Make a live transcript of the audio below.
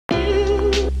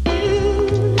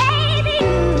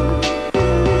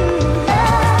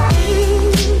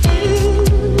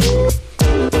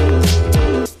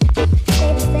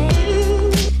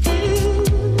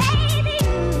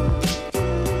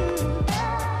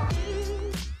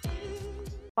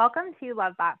Welcome to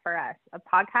Love That For Us, a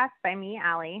podcast by me,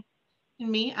 Allie. And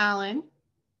me, Alan.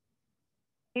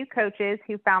 Two coaches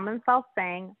who found themselves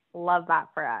saying, love that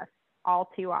for us, all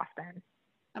too often.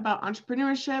 About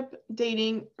entrepreneurship,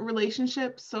 dating,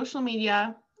 relationships, social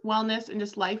media, wellness, and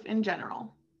just life in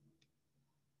general.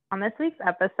 On this week's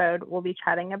episode, we'll be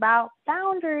chatting about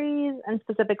boundaries, and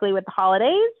specifically with the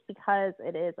holidays, because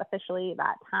it is officially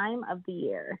that time of the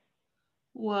year.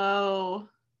 Whoa.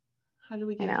 How do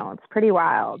we get I know, it's pretty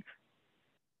wild.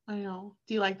 I know.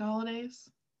 Do you like the holidays?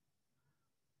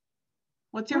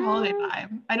 What's your holiday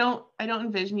vibe? I don't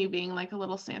envision you being like a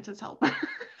little Santa's helper.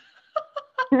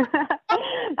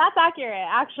 That's accurate,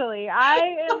 actually.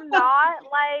 I am not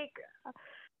like,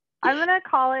 I'm going to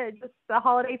call it just a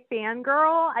holiday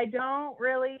fangirl. I don't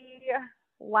really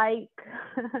like,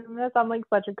 I'm going to sound like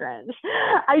such a cringe.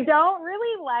 I don't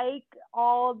really like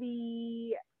all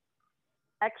the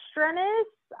extraness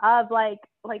of like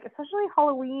especially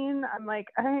Halloween. I'm like,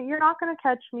 you're not going to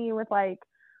catch me with like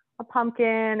a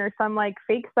pumpkin or some like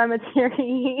fake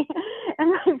cemetery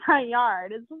in my front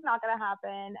yard. It's just not going to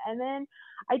happen. And then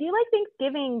I do like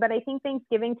Thanksgiving, but I think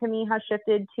Thanksgiving to me has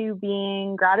shifted to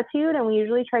being gratitude, and we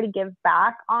usually try to give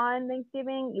back on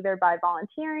Thanksgiving, either by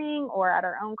volunteering or at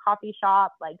our own coffee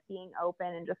shop, like being open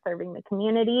and just serving the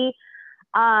community,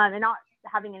 and not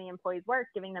having any employees work,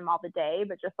 giving them all the day,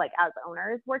 but just like as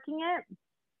owners working it.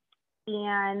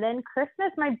 And then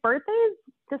Christmas, my birthday is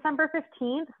December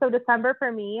 15th. So December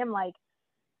for me, I'm like,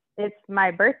 it's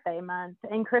my birthday month.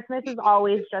 And Christmas is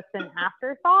always just an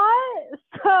afterthought.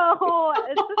 So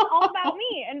it's just all about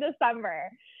me in December.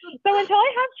 So until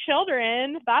I have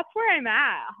children, that's where I'm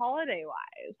at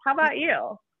holiday-wise. How about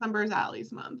you? December's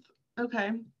Allie's month.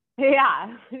 Okay.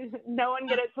 Yeah. No one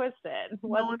get it twisted.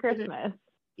 What's Christmas?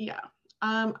 Yeah.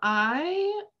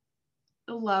 I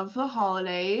love the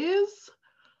holidays.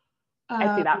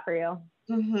 I see that for you.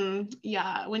 Mm-hmm.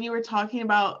 Yeah. When you were talking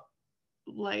about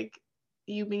like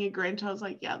you being a Grinch, I was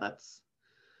like, yeah,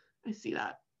 I see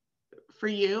that for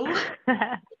you.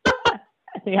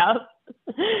 Yep.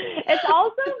 It's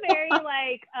also very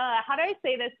like, how do I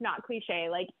say this not cliche?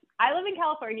 Like, I live in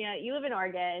California, you live in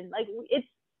Oregon. Like, it's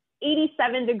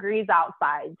 87 degrees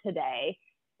outside today.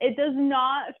 It does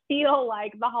not feel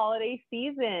like the holiday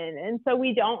season. And so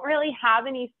we don't really have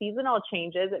any seasonal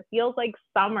changes. It feels like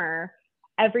summer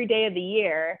every day of the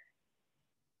year.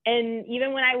 And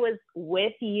even when I was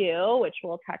with you, which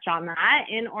we'll touch on that,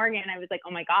 in Oregon, I was like,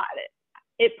 oh my God,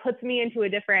 it puts me into a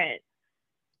different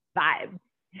vibe.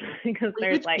 Because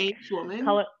there's like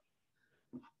color.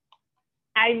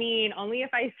 I mean, only if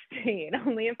I stayed,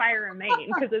 only if I remain.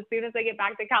 Because as soon as I get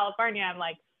back to California, I'm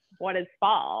like, what is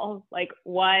fall? Like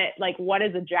what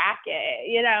is a jacket,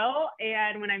 you know?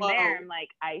 And when I'm there, I'm like,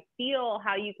 I feel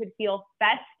how you could feel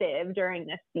festive during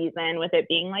this season with it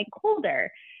being like colder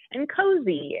and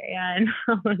cozy, and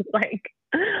it's like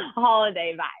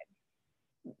holiday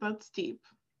vibe. That's deep.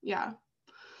 Yeah.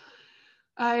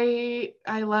 I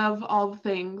love all the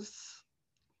things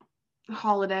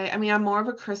holiday. I mean, I'm more of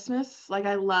a Christmas, like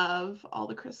I love all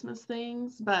the Christmas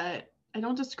things, but I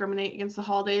don't discriminate against the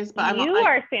holidays. But you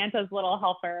are Santa's little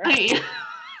helper. That's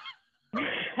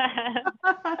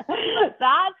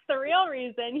the real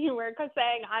reason you were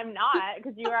saying I'm not,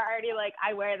 because you were already like,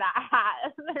 I wear that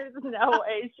hat. There's no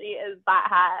way she is that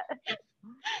hat.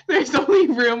 There's only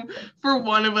room for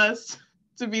one of us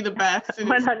to be the best.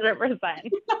 100%.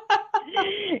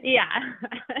 Yeah.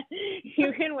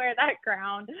 You can wear that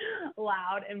crown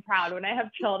loud and proud. When I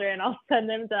have children, I'll send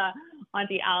them to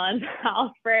Auntie Allen's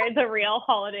house for the real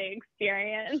holiday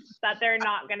experience that they're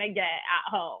not gonna get at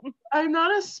home. I'm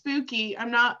not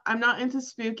into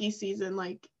spooky season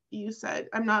like you said.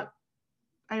 I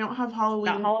don't have Halloween.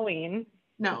 Not Halloween.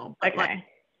 No. Okay. Like,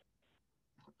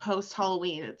 post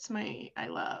Halloween,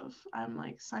 I'm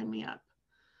like, sign me up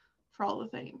for all the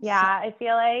things. Yeah, so. I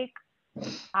feel like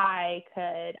I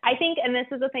think, and this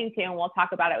is the thing too, and we'll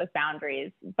talk about it with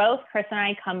boundaries. Both Chris and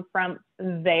I come from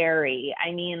the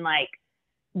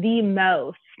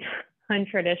most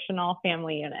untraditional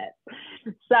family units.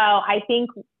 So I think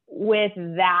with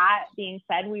that being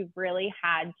said, we've really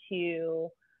had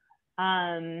to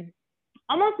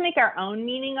almost make our own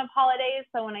meaning of holidays.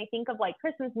 So when I think of like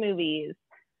Christmas movies,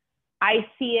 I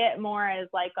see it more as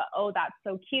like, oh, that's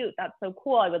so cute. That's so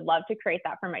cool. I would love to create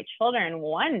that for my children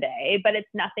one day, but it's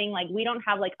nothing like, we don't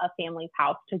have like a family's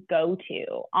house to go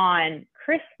to on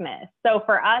Christmas. So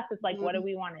for us, it's like, what do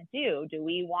we want to do? Do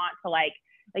we want to like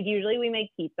usually we make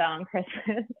pizza on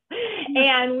Christmas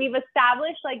and we've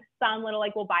established like some little,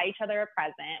 like we'll buy each other a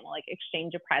present. We'll like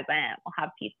exchange a present. We'll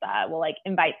have pizza. We'll like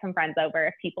invite some friends over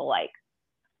if people like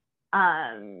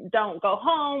don't go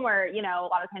home, or, you know, a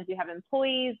lot of times we have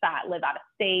employees that live out of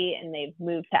state and they've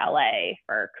moved to LA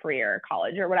for career or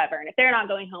college or whatever. And if they're not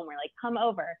going home, we're like, come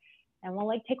over and we'll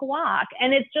like take a walk.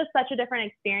 And it's just such a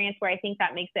different experience where I think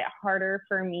that makes it harder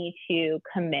for me to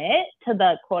commit to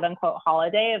the quote unquote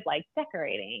holiday of like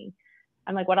decorating.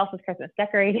 I'm like, what else is Christmas?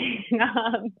 Decorating,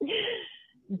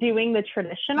 doing the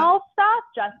traditional stuff,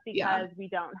 just because we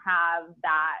don't have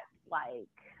that like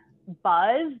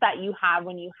buzz that you have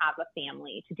when you have a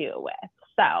family to do it with.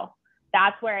 So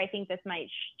that's where I think this might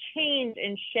change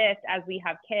and shift as we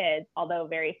have kids. Although,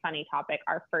 very funny topic,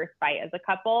 our first fight as a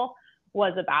couple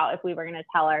was about if we were going to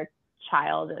tell our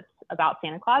child about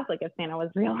Santa Claus, like if Santa was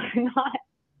real or not.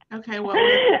 Okay, what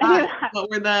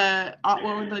were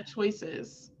the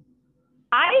choices?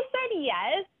 I said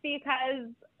yes, because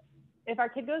if our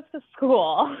kid goes to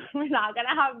school, we're not going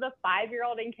to have the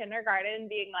 5-year-old in kindergarten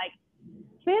being like,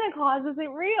 Santa Claus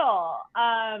isn't real,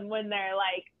 when they're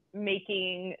like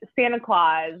making Santa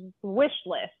Claus wish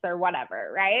lists or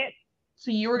whatever, right?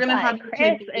 So you were going to have your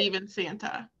kid believe in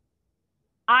Santa.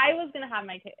 I was going to have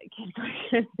my kid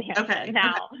believe in Santa. Okay.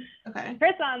 Now, okay.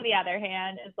 Chris, on the other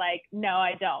hand, is like, no,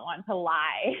 I don't want to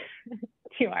lie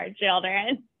to our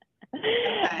children.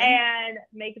 And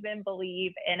make them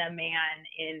believe in a man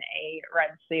in a red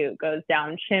suit goes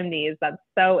down chimneys. That's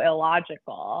so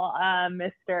illogical,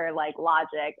 Mr. like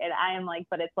logic. And I am like,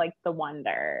 but it's like the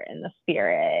wonder and the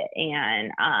spirit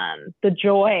and the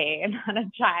joy that a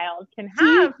child can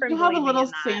have. You have a little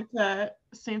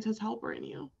Santa's helper in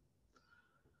you.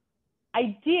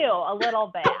 I do a little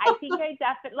bit. I think I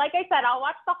definitely, like I said, I'll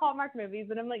watch the Hallmark movies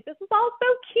and I'm like, this is all so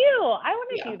cute. I want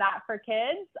to do that for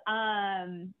kids.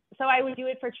 So I would do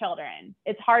it for children.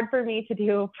 It's hard for me to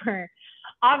do for,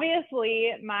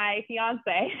 obviously, my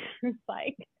fiance is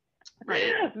like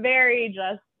very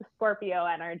just Scorpio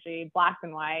energy, black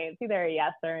and white. It's either a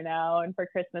yes or a no. And for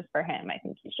Christmas for him, I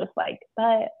think he's just like,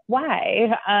 but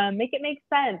why? Make it make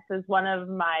sense is one of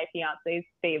my fiance's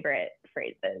favorite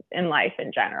phrases in life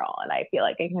in general. And I feel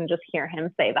like I can just hear him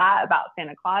say that about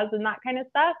Santa Claus and that kind of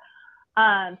stuff.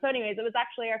 So anyways, it was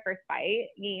actually our first fight,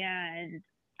 and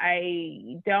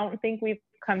I don't think we've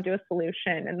come to a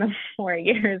solution in the 4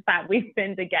 years that we've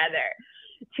been together.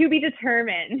 To be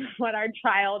determined what our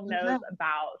child knows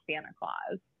about Santa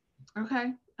Claus.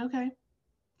 Okay.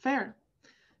 Fair.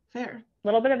 A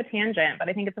little bit of a tangent, but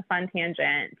I think it's a fun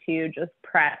tangent to just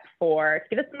prep to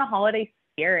get us in the holiday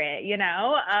spirit, you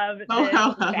know, of this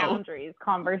boundaries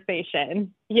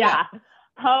conversation. Yeah.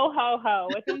 Ho, ho, ho,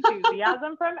 with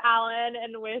enthusiasm from Alan,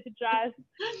 and with just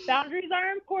boundaries are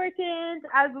important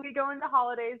as we go into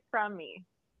holidays from me.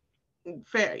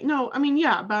 Fair. No, I mean,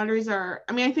 yeah, boundaries are,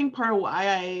 I mean, I think part of why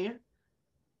I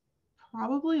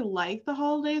probably like the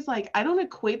holidays, like, I don't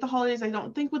equate the holidays, I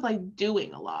don't think, with like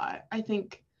doing a lot. I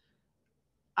think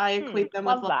I equate them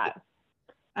with like,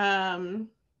 I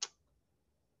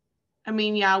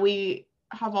mean, yeah, we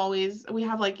have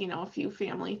like, you know, a few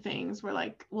family things where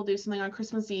like we'll do something on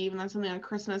Christmas Eve and then something on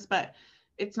Christmas, but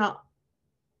it's not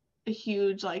a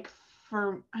huge like,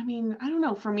 I mean, I don't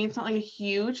know, for me it's not like a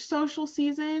huge social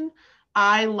season.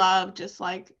 I love just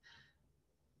like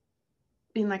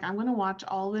being like, I'm gonna watch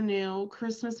all the new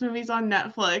Christmas movies on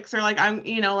Netflix, or like I'm,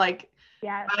 you know, like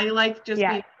I like just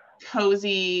being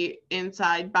cozy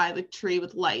inside by the tree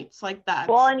with lights like that.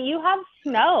 Well, and you have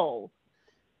snow.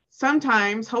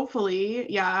 Sometimes,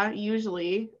 hopefully,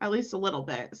 usually, at least a little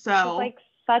bit. So it's like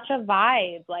such a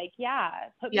vibe. Like,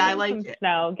 put me in some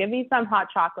snow, give me some hot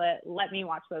chocolate, let me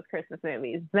watch those Christmas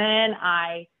movies. Then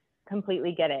I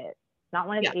completely get it. Not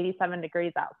when it's 87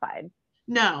 degrees outside.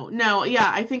 No,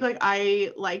 I think like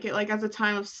I like it like as a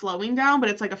time of slowing down, but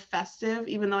it's like a festive,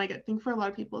 even though I think for a lot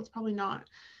of people it's probably not.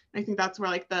 I think that's where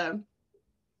like I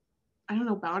don't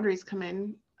know, boundaries come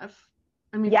in. I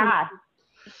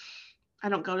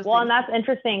don't go to and that's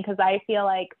interesting because I feel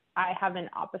like I have an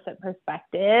opposite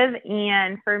perspective.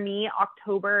 And for me,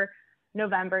 October,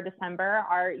 November, December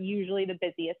are usually the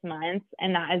busiest months.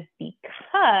 And that is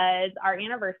because our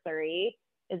anniversary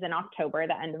is in October,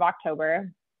 the end of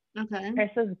October. Okay.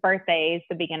 Chris's birthday is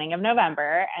the beginning of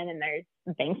November. And then there's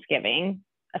Thanksgiving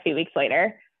a few weeks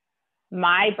later.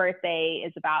 My birthday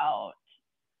is about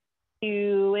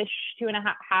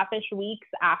 2.5-ish weeks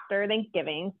after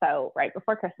Thanksgiving, so right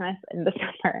before Christmas in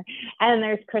December, and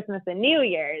there's Christmas and New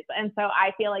Year's. And so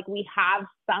I feel like we have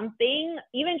something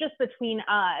even just between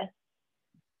us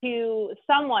to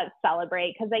somewhat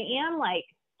celebrate, because I am like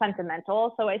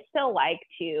sentimental, so I still like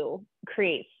to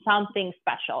create something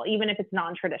special, even if it's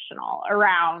non-traditional,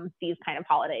 around these kind of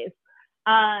holidays.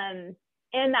 And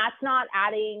that's not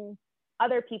adding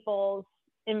other people's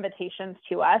invitations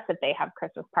to us if they have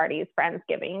Christmas parties,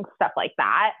 Friendsgiving, stuff like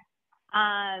that.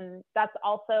 That's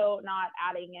also not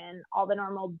adding in all the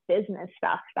normal business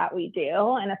stuff that we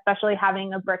do, and especially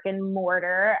having a brick and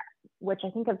mortar, which I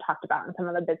think I've talked about in some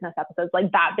of the business episodes.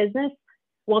 Like that business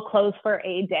will close for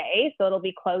a day, so it'll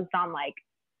be closed on like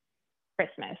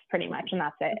Christmas pretty much, and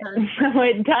that's it. So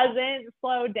it doesn't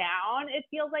slow down, it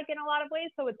feels like, in a lot of ways.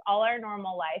 So it's all our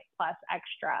normal life plus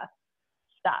extra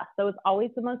stuff. So it's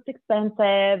always the most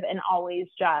expensive and always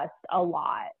just a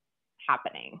lot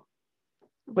happening,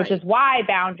 which is why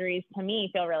boundaries to me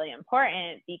feel really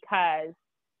important, because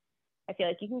I feel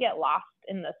like you can get lost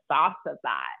in the sauce of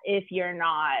that if you're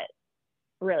not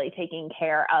really taking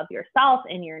care of yourself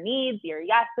and your needs, your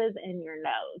yeses and your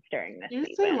nos during this season.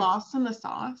 You say lost in the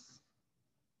sauce?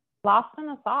 Lost in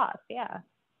the sauce, yeah.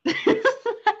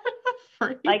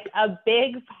 Like a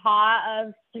big pot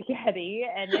of spaghetti,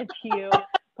 and if you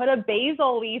put a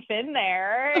basil leaf in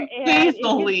there, and it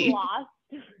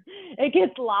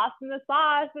gets lost in the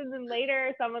sauce, and then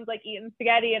later someone's like eating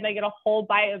spaghetti and they get a whole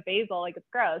bite of basil. Like, it's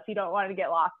gross. You don't want to get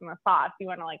lost in the sauce. You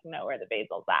want to like know where the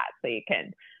basil's at so you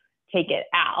can take it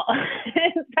out.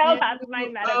 So that's my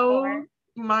metaphor. Oh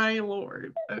my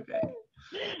Lord. Okay.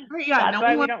 Yeah, that's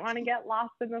why we don't want to get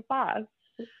lost in the sauce.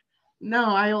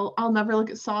 No, I'll never look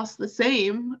at sauce the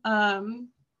same.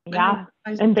 Yeah,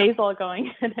 and basil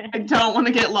going in it. I don't want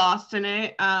to get lost in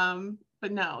it.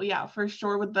 But no, yeah, for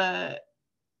sure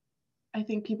I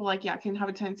think people like, yeah, can have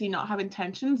a tendency not have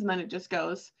intentions, and then it just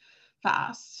goes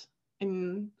fast,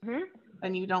 and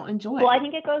then you don't enjoy it. Well, I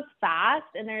think it goes fast,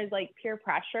 and there's like peer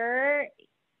pressure,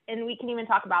 and we can even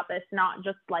talk about this, not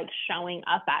just like showing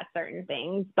up at certain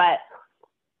things, but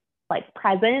like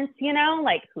presents, you know,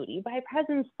 like who do you buy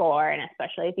presents for? And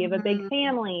especially if you have a big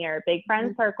family or big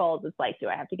friend circles, it's like, do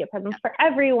I have to get presents for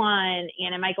everyone?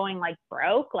 And am I going like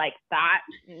broke? Like that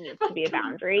needs to be a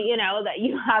boundary, you know, that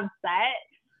you have set.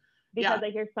 Because I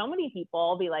hear so many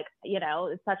people be like, you know,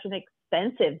 it's such an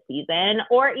expensive season.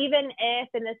 Or even if,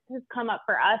 and this has come up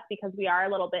for us because we are a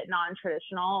little bit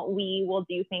non-traditional, we will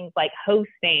do things like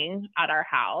hosting at our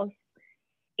house.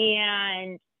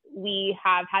 And we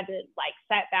have had to like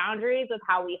set boundaries with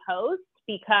how we host,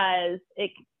 because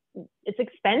it's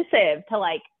expensive to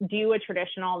like do a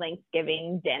traditional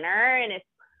Thanksgiving dinner. And if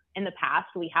in the past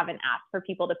we haven't asked for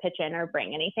people to pitch in or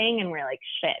bring anything, and we're like,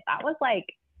 shit, that was like,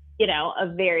 you know, a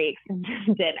very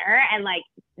expensive dinner. And like,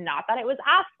 not that it was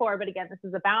asked for, but again, this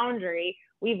is a boundary.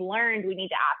 We've learned we need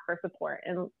to ask for support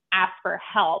and ask for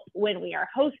help when we are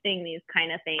hosting these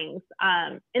kind of things,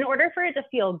 in order for it to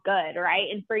feel good, right?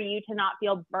 And for you to not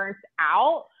feel burnt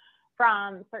out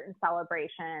from certain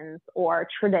celebrations or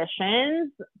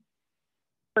traditions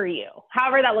for you,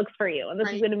 however that looks for you. And this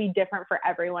is going to be different for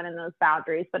everyone in those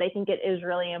boundaries, but I think it is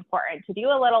really important to do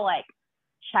a little like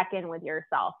check in with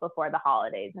yourself before the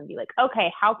holidays and be like,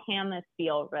 okay, how can this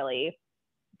feel really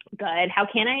good? How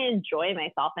can I enjoy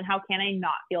myself? And how can I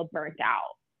not feel burnt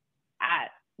out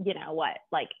at, you know what,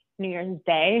 like New Year's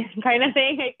Day kind of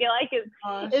thing? I feel like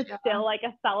it's still like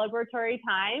a celebratory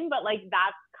time, but like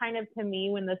that's kind of, to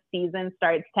me, when the season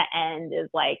starts to end, is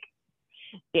like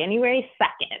January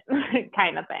 2nd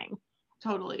kind of thing.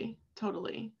 Totally.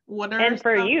 And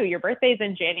for you, your birthday's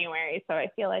in January, so I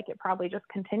feel like it probably just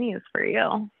continues for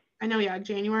you. I know, yeah,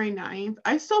 January 9th.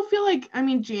 I still feel like,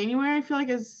 January, I feel like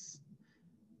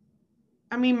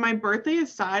my birthday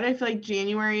aside, I feel like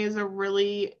January is a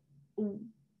really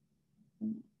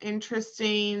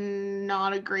interesting,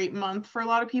 not a great month for a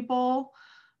lot of people,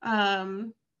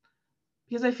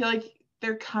 because I feel like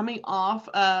they're coming off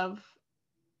of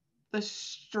the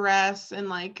stress and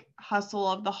like hustle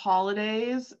of the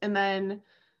holidays, and then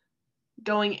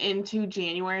going into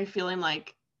January feeling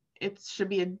like it should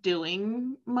be a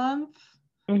doing month,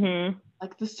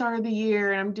 like the start of the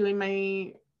year, and I'm doing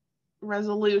my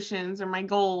resolutions or my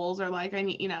goals, or like I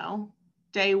need, you know,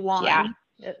 day one.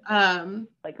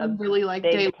 Like a really like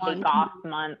day one off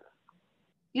month.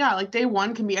 Yeah, like day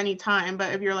one can be any time,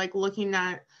 but if you're like looking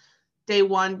at day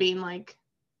one being like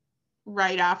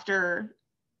right after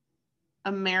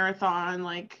a marathon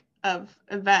like of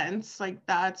events, like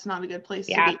that's not a good place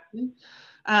to be.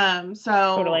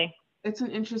 So totally. It's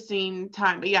an interesting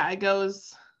time, but yeah, it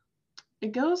goes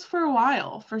for a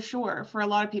while, for sure, for a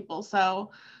lot of people.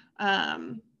 So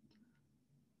I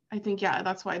think, yeah,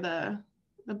 that's why the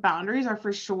boundaries are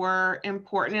for sure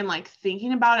important, and like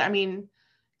thinking about it,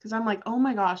 because I'm like, oh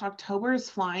my gosh, October is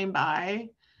flying by,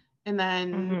 and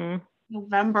then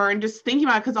November, and just thinking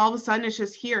about it, because all of a sudden it's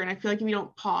just here, and I feel like if you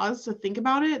don't pause to think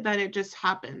about it, then it just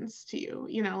happens to you,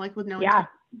 you know, like with no intention.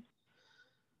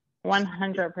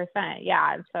 100%.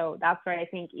 Yeah. So that's why I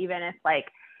think even if like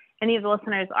any of the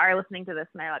listeners are listening to this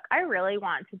and they're like, I really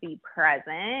want to be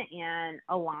present and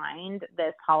aligned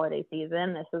this holiday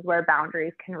season, this is where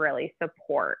boundaries can really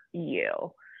support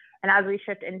you. And as we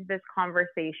shift into this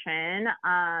conversation,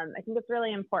 I think it's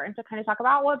really important to kind of talk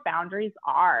about what boundaries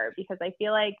are, because I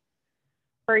feel like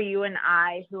for you and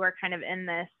I, who are kind of in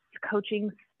this coaching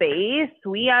space,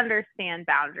 we understand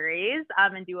boundaries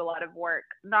and do a lot of work,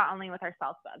 not only with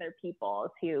ourselves, but other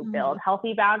people to build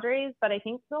healthy boundaries. But I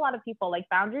think to a lot of people, like,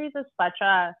 boundaries is such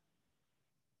a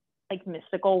like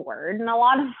mystical word in a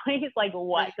lot of ways. Like,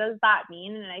 what does that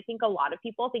mean? And I think a lot of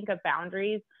people think of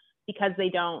boundaries because they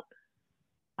don't,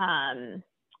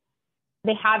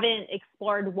 they haven't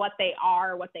explored what they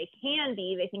are, what they can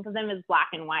be. They think of them as black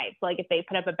and white. So like if they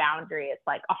put up a boundary, it's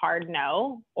like a hard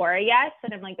no or a yes.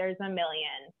 And I'm like, there's a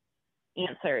million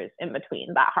answers in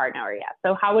between that hard no or yes.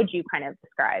 So how would you kind of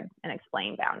describe and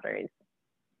explain boundaries?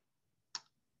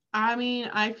 I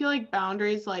mean, I feel like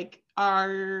boundaries like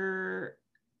are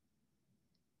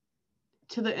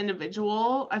to the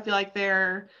individual. I feel like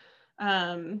they're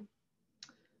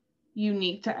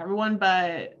unique to everyone,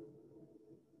 but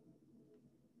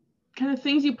kind of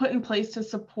things you put in place to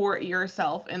support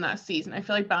yourself in that season. I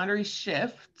feel like boundaries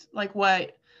shift, like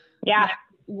what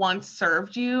once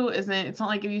served you it's not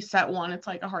like if you set one, it's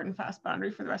like a hard and fast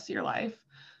boundary for the rest of your life.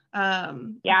 I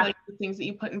feel like the things that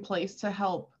you put in place to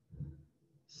help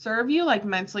serve you, like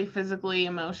mentally, physically,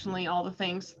 emotionally, all the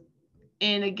things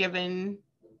in a given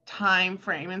time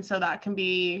frame. And so that can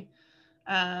be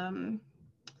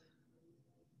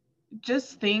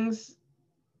just things,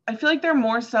 I feel like they're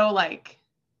more so like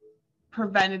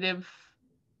preventative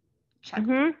check.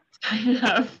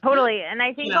 Totally. And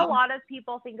I think a lot of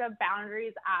people think of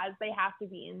boundaries as they have to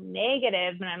be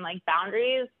negative. And I'm like,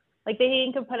 boundaries, like they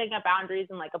think of putting up boundaries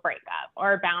in like a breakup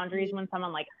or boundaries when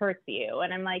someone like hurts you.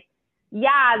 And I'm like,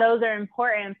 yeah, those are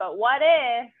important. But what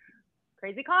if,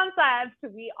 crazy concept,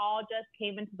 we all just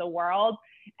came into the world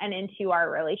and into our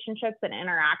relationships and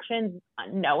interactions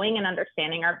knowing and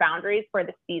understanding our boundaries for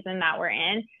the season that we're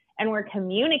in, and we're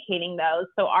communicating those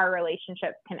so our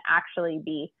relationships can actually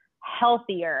be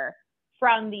healthier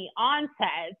from the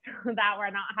onset, so that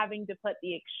we're not having to put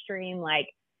the extreme, like,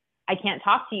 I can't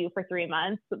talk to you for 3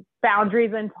 months,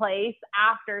 boundaries in place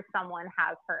after someone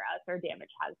has hurt us or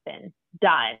damage has been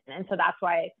done. And so that's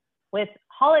why with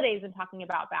holidays and talking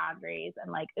about boundaries,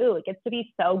 and like, ooh, it gets to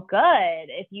be so good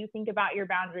if you think about your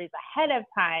boundaries ahead of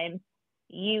time,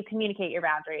 you communicate your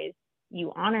boundaries,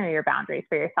 you honor your boundaries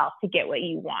for yourself to get what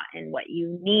you want and what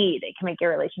you need. It can make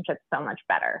your relationship so much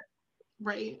better.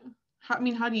 Right.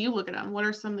 How do you look at them? What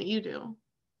are some that you do?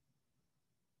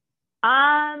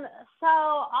 So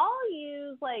I'll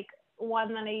use like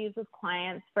one that I use with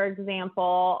clients, for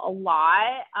example, a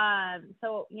lot.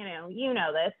 So, you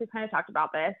know this, we kind of talked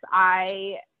about this.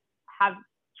 I have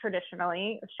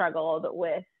traditionally struggled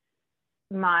with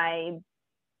my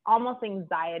almost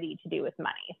anxiety to do with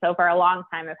money. So for a long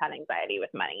time, I've had anxiety with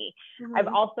money. I've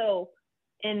also,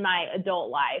 in my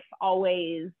adult life,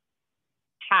 always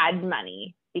had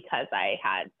money because I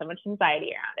had so much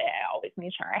anxiety around it. I always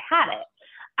made sure I had it.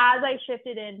 As I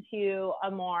shifted into a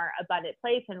more abundant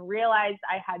place and realized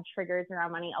I had triggers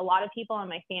around money, a lot of people in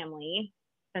my family,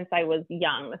 since I was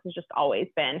young, this has just always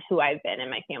been who I've been in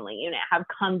my family unit, have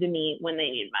come to me when they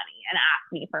need money and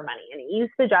asked me for money. And it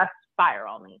used to just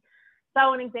spiral me.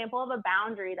 So an example of a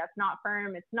boundary that's not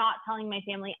firm, it's not telling my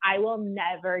family, I will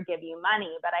never give you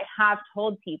money, but I have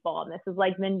told people, and this is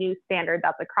like the new standard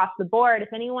that's across the board,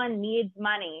 if anyone needs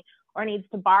money or needs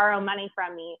to borrow money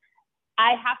from me,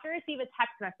 I have to receive a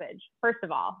text message, first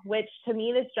of all, which to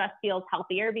me, this just feels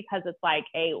healthier because it's like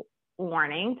a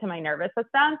warning to my nervous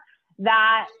system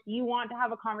that you want to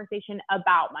have a conversation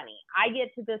about money. I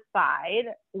get to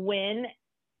decide when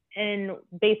and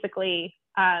basically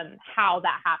how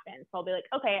that happens. So I'll be like,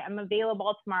 okay, I'm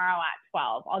available tomorrow at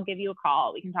 12. I'll give you a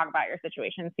call. We can talk about your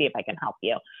situation, see if I can help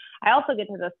you. I also get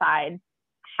to decide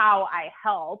how I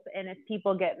help. And if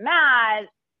people get mad,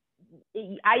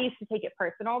 I used to take it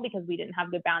personal because we didn't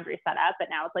have good boundaries set up, but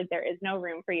now it's like, there is no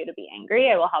room for you to be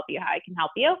angry. I will help you how I can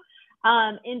help you.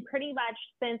 And pretty much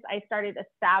since I started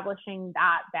establishing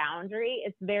that boundary,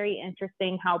 it's very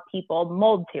interesting how people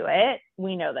mold to it.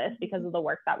 We know this because of the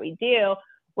work that we do,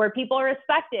 where people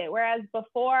respect it. Whereas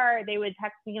before they would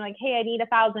text me like, hey, I need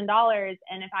 $1,000.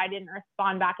 And if I didn't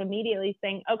respond back immediately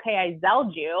saying, okay, I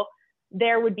Zelled you,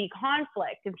 there would be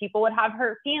conflict and people would have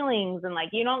hurt feelings and like,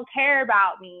 you don't care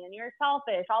about me and you're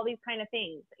selfish, all these kind of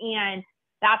things. And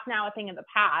that's now a thing of the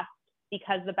past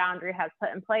because the boundary has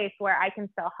put in place where I can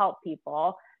still help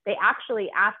people they actually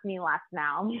ask me less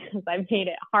now because I've made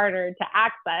it harder to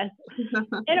access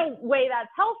in a way that's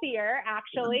healthier,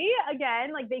 actually.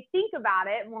 Again, like they think about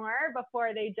it more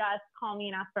before they just call me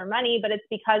and ask for money, but it's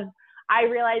because I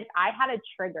realized I had a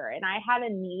trigger and I had a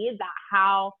need that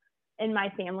how in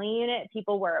my family unit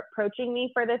people were approaching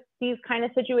me for these kind of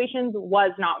situations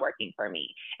was not working for me.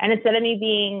 And instead of me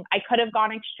being, I could have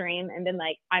gone extreme and been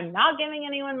like, I'm not giving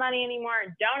anyone money anymore.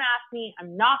 Don't ask me.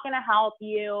 I'm not going to help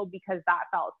you, because that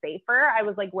felt safer. I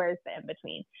was like, where's the in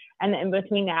between? And the in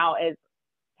between now is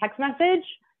text message,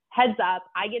 heads up.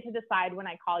 I get to decide when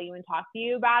I call you and talk to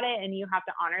you about it, and you have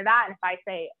to honor that. And if I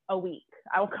say a week,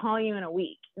 I will call you in a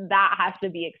week. That has to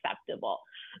be acceptable.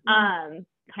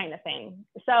 Kind of thing.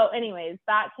 So anyways,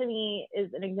 that to me is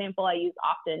an example I use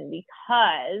often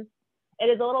because it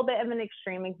is a little bit of an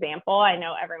extreme example. I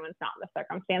know everyone's not in the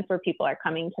circumstance where people are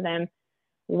coming to them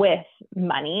with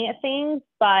money things,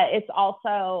 but it's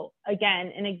also,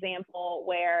 again, an example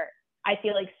where I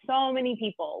feel like so many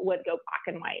people would go black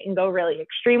and white and go really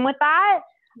extreme with that.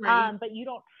 Right. But you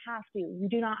don't have to. You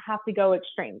do not have to go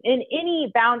extreme in any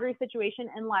boundary situation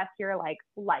unless you're like,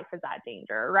 life is at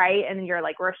danger, right? And you're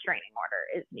like, restraining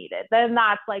order is needed. Then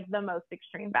that's like the most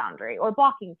extreme boundary, or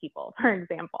blocking people, for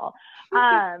example.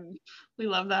 We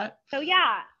love that. So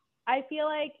yeah, I feel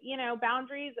like,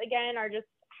 boundaries, again, are just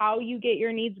how you get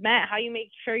your needs met, how you make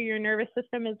sure your nervous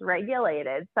system is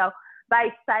regulated. So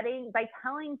by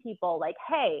telling people like,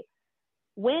 hey,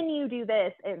 when you do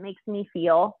this, it makes me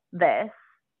feel this.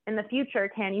 In the future,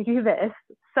 can you do this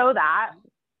so that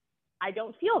I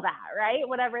don't feel that, right?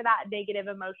 Whatever that negative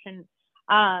emotion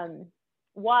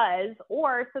was,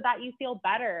 or so that you feel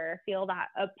better, feel that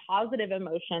a positive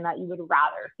emotion that you would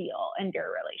rather feel in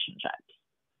your relationship.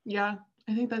 Yeah,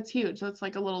 I think that's huge. That's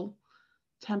like a little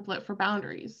template for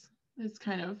boundaries. It's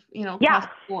kind of, across the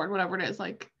board, whatever it is.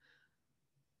 Like,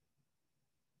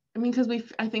 I mean, because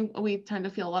I think we tend to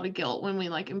feel a lot of guilt when we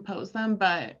like impose them,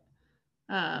 but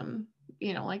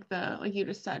like you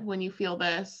just said, when you feel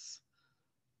this,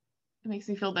 it makes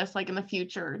me feel this, like in the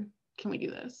future, can we do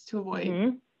this to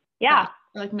avoid that,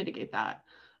 or like mitigate that?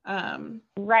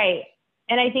 Right.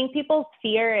 And I think people's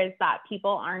fear is that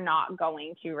people are not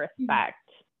going to respect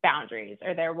boundaries,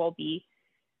 or there will be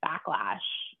backlash.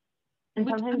 And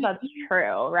sometimes that's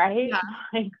true, right? Yeah.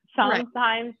 Like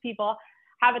sometimes people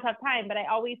have a tough time, but I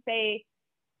always say,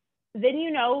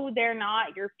 then they're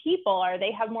not your people, or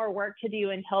they have more work to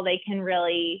do until they can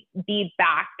really be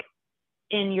back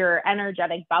in your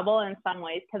energetic bubble in some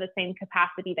ways to the same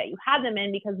capacity that you had them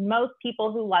in, because most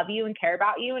people who love you and care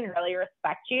about you and really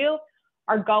respect you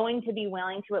are going to be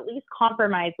willing to at least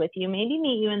compromise with you, maybe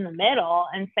meet you in the middle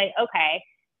and say, okay,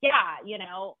 yeah,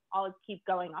 I'll keep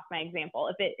going off my example.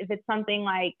 If it's something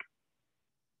like,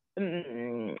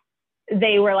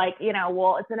 they were like,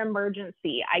 well, it's an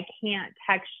emergency, I can't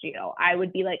text you. I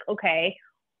would be like, okay,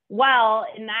 well,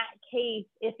 in that case,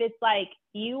 if it's like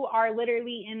you are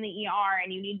literally in the ER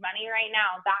and you need money right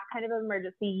now, that kind of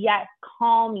emergency, yes,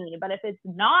 call me. But if it's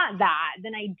not that,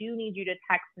 then I do need you to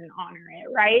text and honor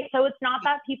it, right? So it's not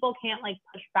that people can't like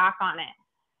push back on it.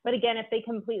 But again, if they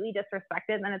completely disrespect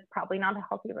it, then it's probably not a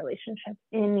healthy relationship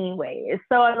anyways.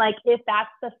 So I'm like, if that's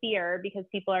the fear because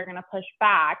people are going to push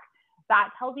back, that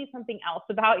tells you something else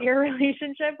about your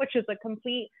relationship, which is a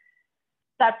complete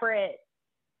separate,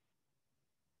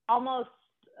 almost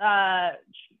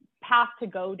path to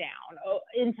go down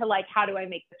into like, how do I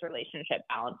make this relationship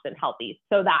balanced and healthy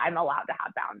so that I'm allowed to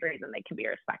have boundaries and they can be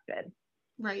respected.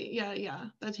 Right. Yeah.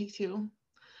 That takes you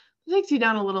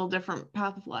down a little different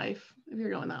path of life if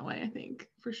you're going that way, I think,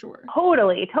 for sure.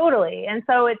 Totally. And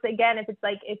so it's, again,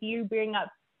 if you bring up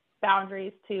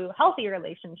boundaries to healthy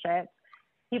relationships,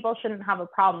 people shouldn't have a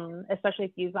problem, especially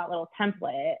if you use that little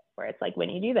template where it's like, when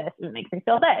you do this, it makes me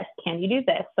feel this. Can you do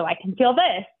this so I can feel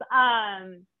this?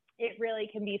 It really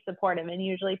can be supportive. And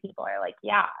usually people are like,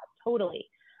 yeah, totally.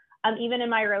 Even in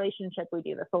my relationship, we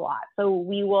do this a lot. So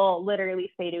we will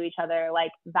literally say to each other,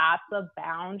 like, that's a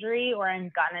boundary, or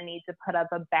I'm gonna need to put up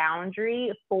a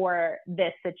boundary for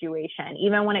this situation,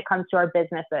 even when it comes to our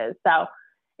businesses. So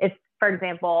if, for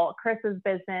example, Chris's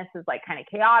business is like kind of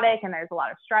chaotic and there's a lot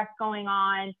of stress going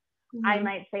on, I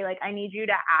might say, like, I need you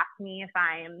to ask me if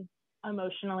I'm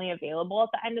emotionally available at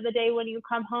the end of the day when you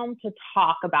come home to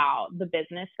talk about the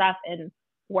business stuff and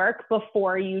work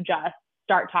before you just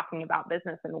start talking about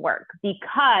business and work,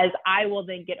 because I will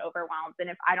then get overwhelmed. And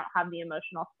if I don't have the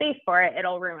emotional space for it,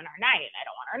 it'll ruin our night. And I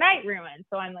don't want our night ruined.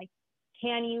 So I'm like,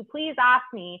 can you please ask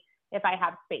me if I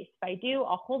have space? If I do,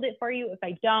 I'll hold it for you. If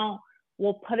I don't,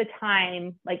 we'll put a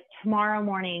time, like tomorrow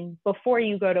morning before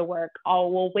you go to work,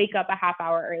 we'll wake up a half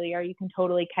hour earlier. You can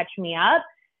totally catch me up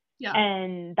Yeah.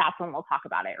 And that's when we'll talk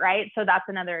about it, right? So that's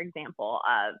another example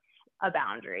of a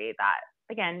boundary that,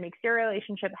 again, makes your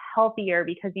relationship healthier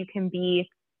because you can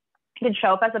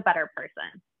show up as a better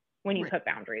person when you put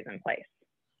boundaries in place.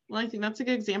 Well, I think that's a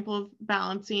good example of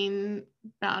balancing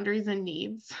boundaries and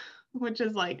needs, which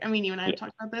is like, I mean, you and I have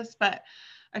talked about this, but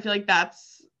I feel like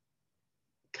that's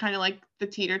kind of like the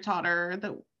teeter-totter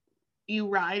that you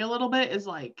ride a little bit, is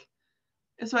like,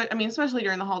 I mean, especially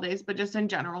during the holidays, but just in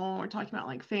general, when we're talking about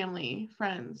like family,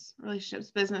 friends, relationships,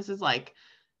 business, is like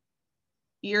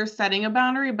you're setting a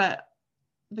boundary, but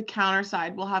the counter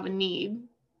side will have a need.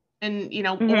 And, you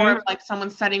know, or if like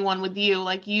someone's setting one with you,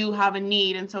 like you have a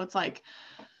need. And so it's like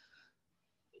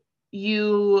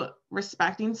you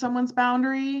respecting someone's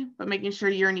boundary, but making sure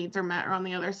your needs are met, or on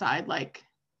the other side, like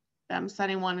them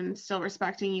setting one and still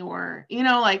respecting your, you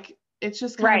know, like it's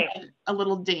just kind of a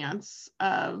little dance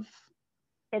of.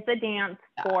 It's a dance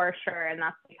for sure. And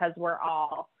that's because we're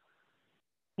all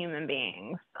human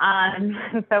beings.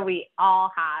 So we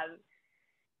all have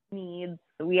needs.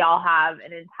 We all have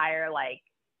an entire, like,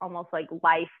 almost like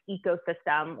life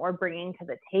ecosystem we're bringing to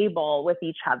the table with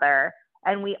each other.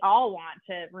 And we all want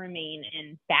to remain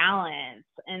in balance.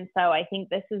 And so I think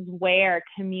this is where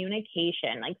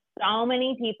communication, like, so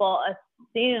many people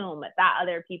assume that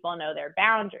other people know their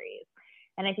boundaries.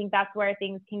 And I think that's where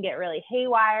things can get really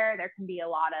haywire. There can be a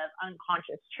lot of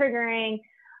unconscious triggering,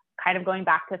 kind of going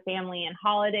back to family and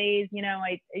holidays. You know,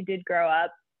 I did grow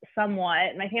up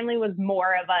somewhat. My family was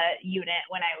more of a unit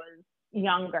when I was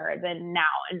younger than now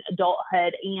in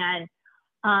adulthood.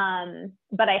 And,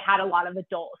 but I had a lot of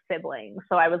adult siblings.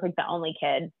 So I was like the only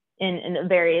kid in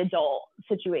very adult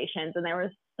situations. And there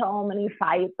were so many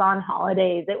fights on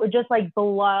holidays. It would just like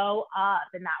blow up.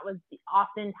 And that was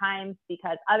oftentimes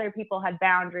because other people had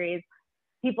boundaries.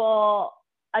 People,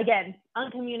 again,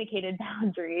 uncommunicated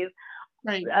boundaries.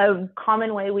 Right. A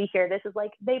common way we hear this is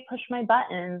like, they push my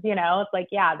buttons, you know, it's like,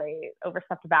 yeah, they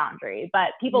overstepped a boundary,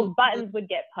 but people's buttons would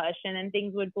get pushed and then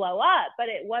things would blow up, but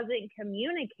it wasn't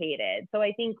communicated. So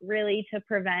I think really to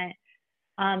prevent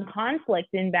conflict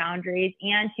in boundaries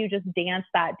and to just dance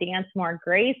that dance more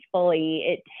gracefully,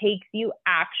 it takes you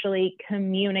actually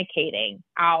communicating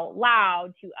out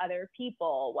loud to other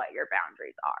people what your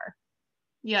boundaries are.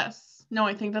 Yes. No,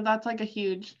 I think that that's like a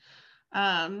huge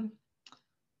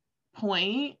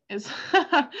point is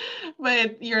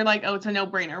but you're like, oh, it's a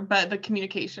no-brainer, but the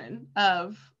communication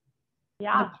of the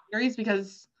boundaries,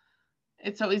 because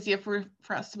it's so easy for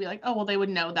us to be like, oh, well, they would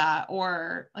know that,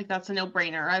 or like that's a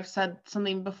no-brainer, I've said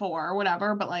something before or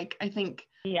whatever, but like I think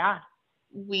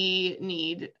we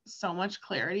need so much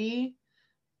clarity,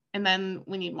 and then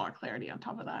we need more clarity on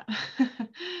top of that.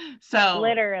 So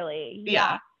literally,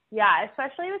 yeah,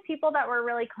 especially with people that we're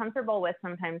really comfortable with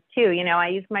sometimes too. You know, I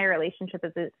use my relationship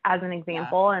as an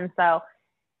example. And so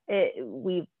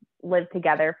we've lived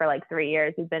together for like 3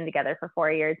 years. We've been together for 4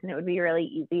 years. And it would be really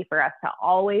easy for us to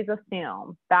always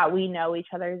assume that we know each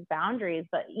other's boundaries.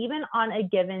 But even on a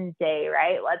given day,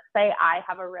 right? Let's say I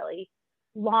have a really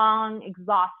long,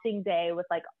 exhausting day with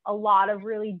like a lot of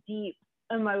really deep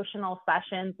emotional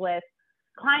sessions with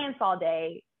clients all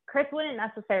day. Chris wouldn't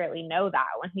necessarily know that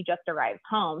when he just arrives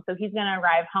home. So he's going to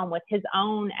arrive home with his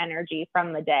own energy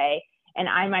from the day. And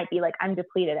I might be like, I'm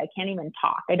depleted. I can't even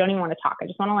talk. I don't even want to talk. I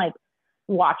just want to like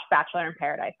watch Bachelor in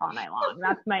Paradise all night long.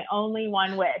 That's my only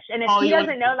one wish. And if he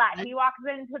doesn't know that, he walks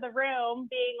into the room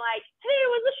being like, today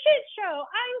was a shit show.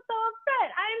 I'm so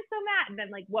upset. I'm so mad. And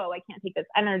then like, whoa, I can't take this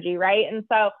energy. Right. And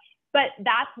so, but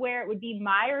that's where it would be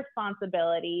my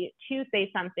responsibility to say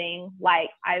something like,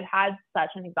 I've had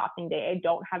such an exhausting day. I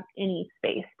don't have any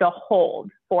space to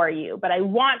hold for you, but I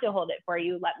want to hold it for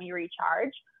you. Let me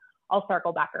recharge. I'll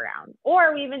circle back around.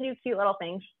 Or we even do cute little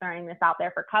things, throwing this out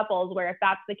there for couples, where if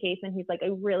that's the case and he's like,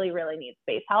 I really, really need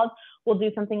space held, we'll do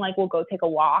something like we'll go take a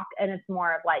walk, and it's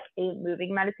more of like a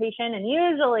moving meditation. And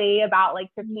usually about like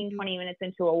 15, 20 minutes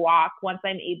into a walk, once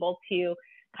I'm able to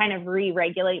kind of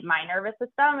re-regulate my nervous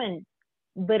system and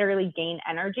literally gain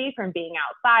energy from being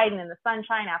outside and in the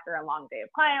sunshine after a long day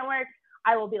of client work,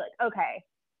 I will be like, okay,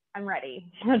 I'm ready.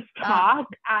 Let's talk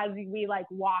as we like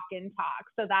walk and talk,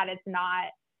 so that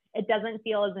it doesn't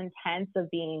feel as intense of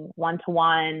being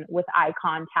one-to-one with eye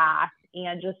contact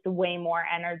and just way more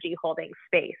energy holding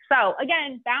space. So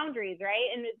again, boundaries, right?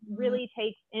 And it really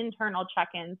takes internal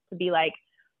check-ins to be like,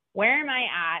 where am I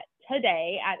at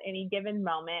today at any given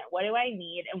moment? What do I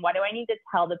need? And what do I need to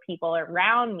tell the people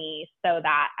around me so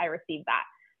that I receive that?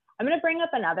 I'm going to bring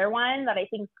up another one that I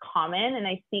think is common and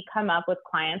I see come up with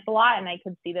clients a lot. And I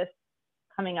could see this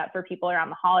coming up for people around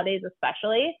the holidays,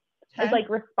 especially, is like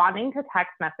responding to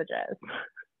text messages.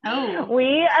 Oh.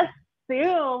 We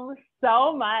assume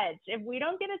so much. If we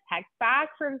don't get a text back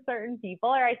from certain people,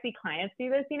 or I see clients do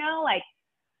this, like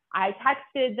I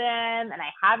texted them and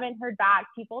I haven't heard back,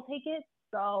 people take it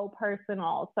so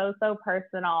personal, so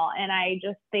personal. And I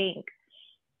just think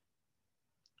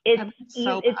I've been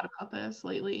so bad about this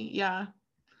lately. Yeah.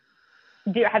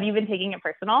 Have you been taking it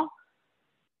personal?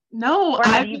 No. Or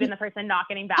have you been the person not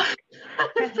getting back?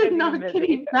 I've been not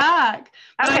getting back.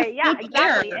 Okay, yeah,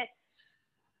 exactly.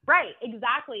 Right,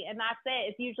 exactly. And that's it.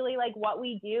 It's usually like what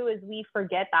we do is we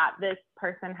forget that this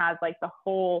person has like the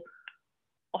whole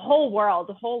world,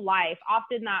 the whole life,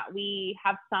 often that we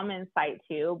have some insight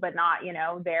to, but not,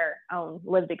 their own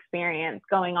lived experience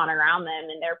going on around them.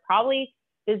 And they're probably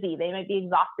busy. They might be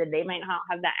exhausted. They might not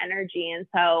have that energy. And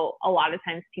so a lot of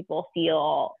times people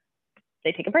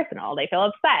they take it personal. They feel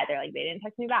upset. They're like, they didn't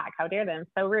text me back. How dare them?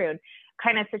 So rude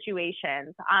kind of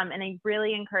situations. And I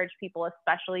really encourage people,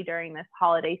 especially during this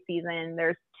holiday season,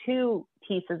 there's two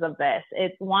pieces of this.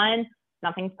 It's one,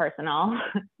 nothing's personal.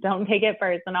 Don't take it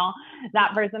personal.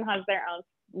 That person has their own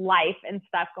life and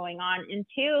stuff going on. And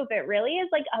two, if it really is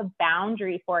like a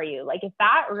boundary for you, like if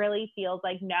that really feels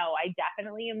like, no, I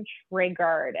definitely am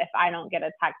triggered if I don't get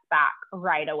a text back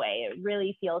right away, it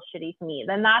really feels shitty to me,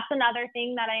 then that's another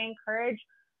thing that I encourage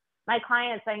my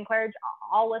clients, I encourage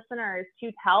all listeners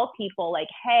to tell people like,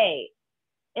 hey,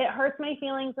 it hurts my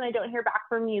feelings when I don't hear back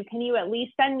from you. Can you at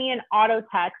least send me an auto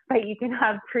text that you can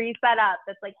have pre-set up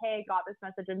that's like, hey, I got this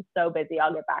message. I'm so busy.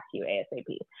 I'll get back to you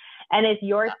ASAP. And if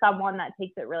you're someone that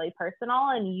takes it really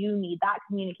personal and you need that,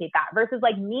 communicate that. Versus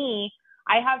like me,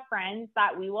 I have friends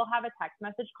that we will have a text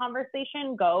message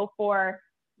conversation go for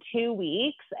 2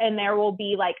 weeks and there will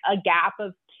be like a gap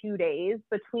of 2 days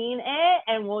between it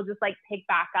and we'll just like pick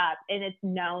back up and it's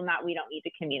known that we don't need to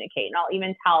communicate. And I'll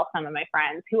even tell some of my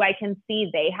friends who I can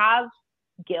see they have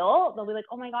guilt. They'll be like,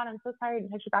 oh my God, I'm so sorry I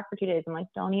didn't text you back for 2 days. I'm like,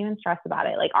 don't even stress about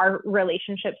it. Like our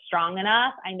relationship's strong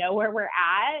enough. I know where we're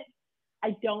at.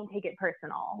 I don't take it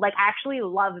personal. Like I actually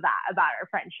love that about our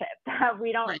friendship, that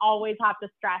we don't always have to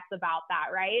stress about that.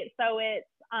 Right. So it's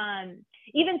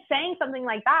even saying something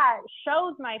like that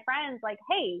shows my friends like,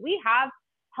 hey, we have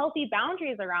healthy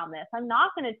boundaries around this. I'm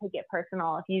not going to take it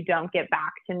personal if you don't get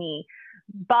back to me.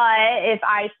 But if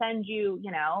I send you,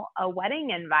 a wedding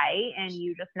invite and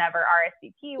you just never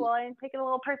RSVP, well, I take it a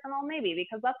little personal maybe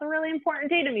because that's a really important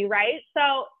day to me, right?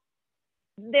 So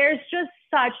there's just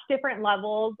such different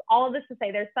levels. All of this to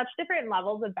say there's such different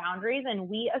levels of boundaries, and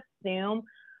we assume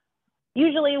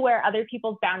usually where other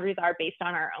people's boundaries are based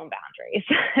on our own boundaries.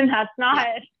 And that's not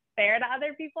fair to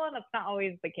other people, and that's not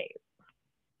always the case.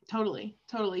 Totally.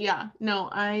 Yeah. No,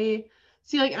 I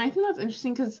see, like, and I think that's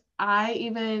interesting because I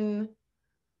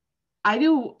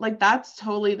do, like, that's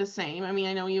totally the same. I mean,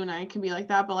 I know you and I can be like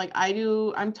that, but like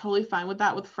I'm totally fine with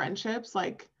that with friendships,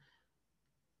 like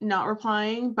not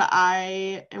replying, but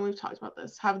and we've talked about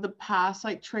this, have the past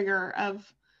like trigger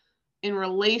of in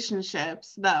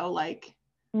relationships though, like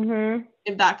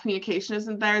if that communication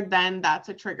isn't there, then that's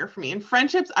a trigger for me. In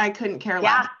friendships, I couldn't care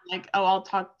less. Like, oh, I'll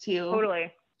talk to you.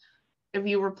 Totally. If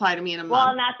you reply to me in a month. Well,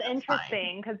 and that's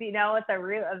interesting because what the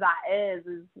root of that is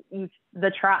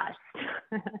the trust.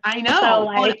 I know. So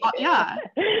like, yeah.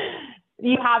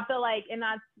 You have to like, and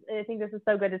I think this is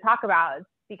so good to talk about. It's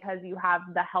because you have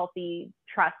the healthy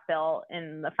trust built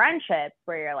in the friendships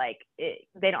where you're like,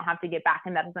 they don't have to get back,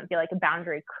 and that doesn't feel like a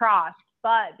boundary crossed.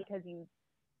 But because I'm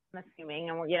assuming,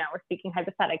 and we're speaking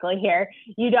hypothetically here,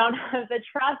 you don't have the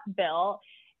trust built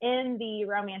in the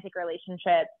romantic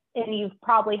relationship, and you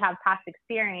probably have past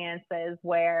experiences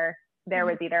where there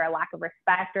was either a lack of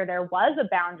respect or there was a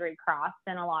boundary crossed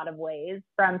in a lot of ways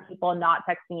from people not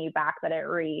texting you back, that it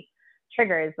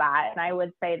triggers that. And I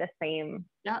would say the same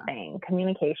thing.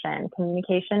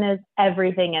 Communication is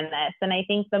everything in this. And I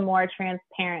think the more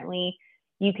transparently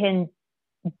you can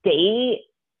date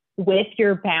with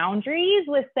your boundaries,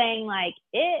 with saying like,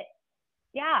 it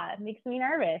makes me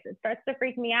nervous, it starts to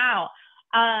freak me out,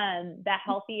 the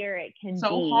healthier it can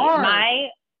be. Hard.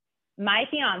 My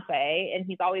fiance, and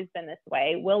he's always been this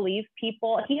way, will leave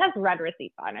people. He has red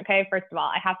receipts on. Okay. First of all,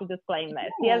 I have to disclaim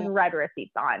this. He has red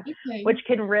receipts on, which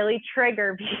can really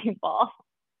trigger people.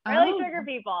 Trigger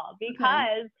people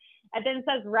because and then it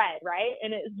says red, right?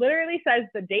 And it literally says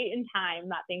the date and time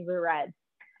that things are red.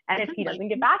 And if he doesn't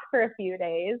get back for a few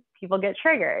days, people get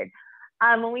triggered.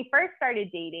 When we first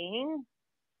started dating,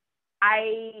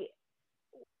 I,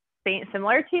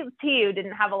 similar to you,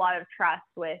 didn't have a lot of trust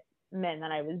with men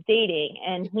that I was dating.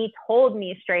 And he told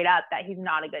me straight up that he's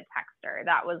not a good texter.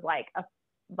 That was like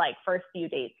first few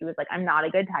dates. He was like, I'm not a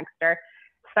good texter,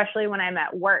 especially when I'm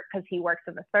at work, because he works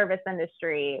in the service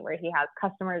industry where he has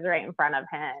customers right in front of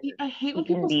him. I hate when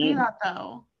people say that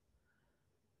though.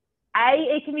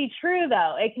 It can be true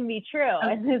though. It can be true.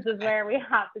 Okay. And this is where we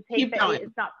have to take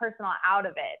it's not personal out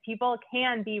of it. People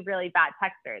can be really bad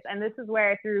texters. And this is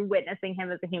where, through witnessing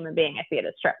him as a human being, I see it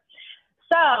as true.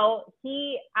 So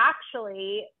he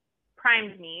actually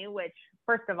primed me, which,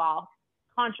 first of all,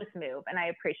 conscious move. And I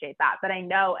appreciate that. But I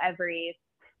know I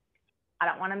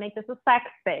don't want to make this a sex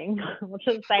thing. We'll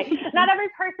just say not every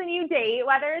person you date,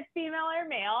 whether it's female or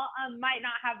male, might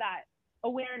not have that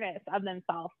awareness of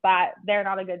themselves that they're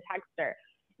not a good texter.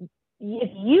 If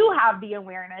you have the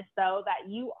awareness, though,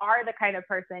 that you are the kind of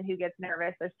person who gets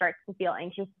nervous or starts to feel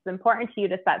anxious, it's important to you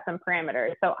to set some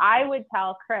parameters. So I would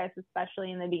tell Chris,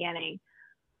 especially in the beginning,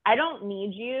 I don't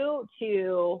need you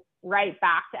to write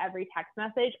back to every text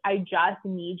message. I just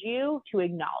need you to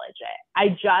acknowledge it. I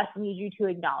just need you to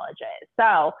acknowledge it.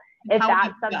 So if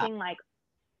that's something like,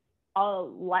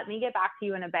 oh, let me get back to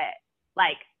you in a bit,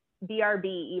 like BRB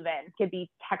even could be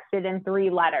texted in 3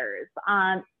 letters.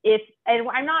 And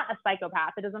I'm not a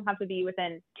psychopath, it doesn't have to be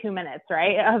within 2 minutes,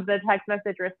 right, of the text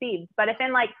message received. But if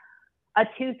in like a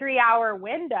 2-3 hour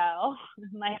window,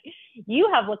 like,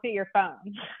 you have looked at your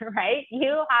phone, right?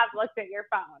 You have looked at your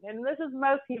phone. And this is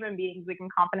most human beings, we can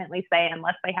confidently say,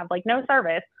 unless they have like no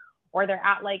service or they're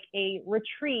at like a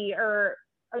retreat or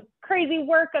a crazy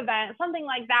work event, something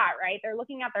like that, right? They're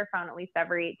looking at their phone at least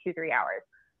every 2-3 hours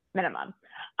minimum.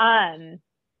 I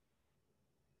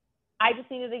just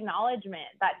needed acknowledgement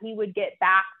that he would get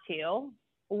back to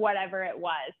whatever it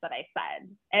was that I said.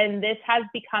 And this has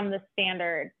become the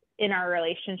standard in our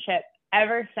relationship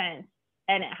ever since,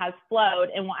 and it has flowed.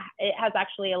 And what it has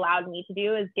actually allowed me to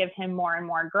do is give him more and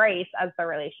more grace as the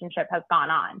relationship has gone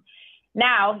on.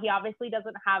 Now, he obviously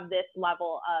doesn't have this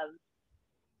level of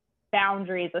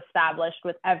boundaries established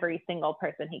with every single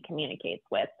person he communicates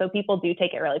with. So people do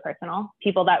take it really personal.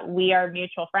 People that we are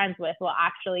mutual friends with will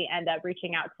actually end up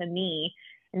reaching out to me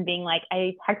and being like,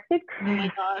 I texted Chris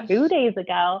 2 days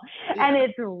ago and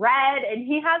it's red and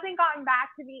he hasn't gotten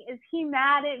back to me. Is he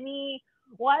mad at me?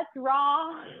 What's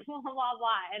wrong? Blah, blah, blah.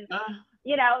 And,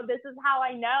 you know, this is how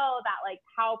I know that, like,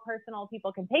 how personal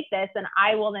people can take this. And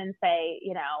I will then say,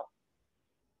 you know,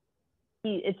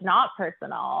 it's not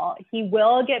personal. He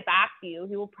will get back to you.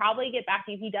 He will probably get back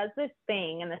to you. He does this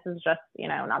thing, and this is just, you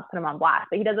know, not to put him on blast,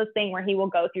 but he does this thing where he will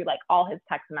go through like all his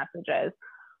text messages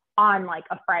on like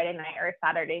a Friday night or a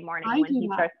Saturday morning when he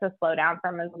starts to slow down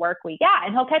from his work week. Yeah.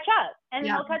 And he'll catch up and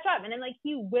he'll catch up. And then like,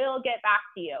 he will get back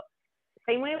to you.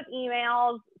 Same way with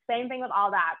emails, same thing with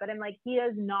all that. But I'm like, he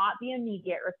is not the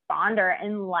immediate responder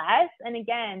unless, and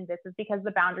again, this is because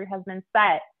the boundary has been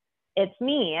set, it's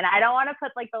me. And I don't want to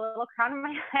put like the little crown on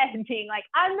my head being like,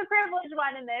 I'm the privileged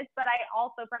one in this. But I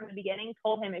also from the beginning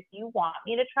told him, if you want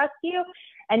me to trust you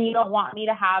and you don't want me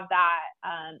to have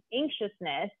that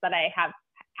anxiousness that I have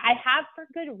for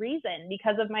good reason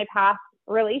because of my past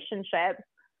relationships,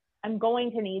 I'm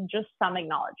going to need just some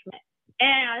acknowledgement.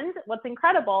 And what's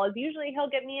incredible is usually he'll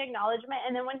give me acknowledgement.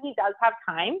 And then when he does have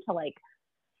time to like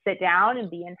sit down and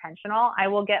be intentional, I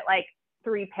will get like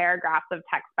 3 paragraphs of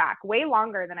text back, way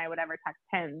longer than I would ever text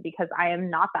him because I am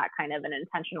not that kind of an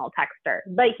intentional texter,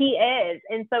 but he is.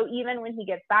 And so even when he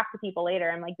gets back to people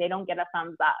later, I'm like, they don't get a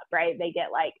thumbs up, right? They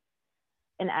get like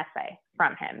an essay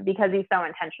from him because he's so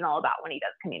intentional about when he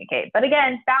does communicate. But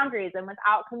again, boundaries, and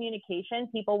without communication,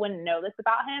 people wouldn't know this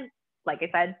about him. Like I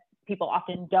said, people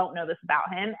often don't know this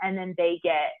about him, and then they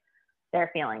get their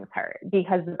feelings hurt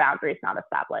because the boundary is not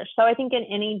established. So I think in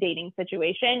any dating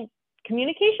situation,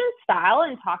 communication style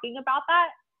and talking about that,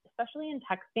 especially in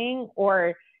texting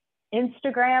or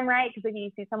Instagram, right? Because if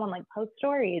you see someone like post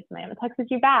stories and they haven't texted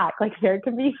you back, like there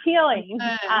could be feelings.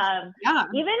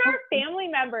 Even our family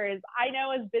members, I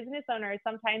know as business owners,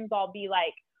 sometimes I'll be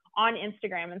like on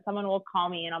Instagram and someone will call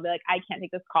me and I'll be like, I can't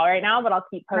take this call right now, but I'll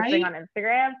keep posting on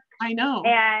Instagram. I know.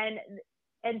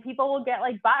 And people will get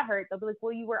like butthurt. They'll be like,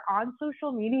 well, you were on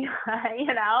social media, you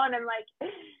know? And I'm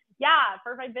like, yeah,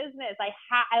 for my business, I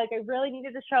really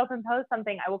needed to show up and post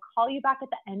something. I will call you back at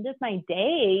the end of my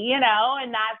day, you know?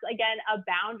 And that's, again, a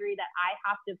boundary that I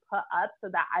have to put up so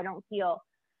that I don't feel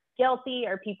guilty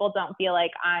or people don't feel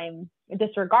like I'm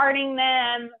disregarding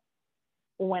them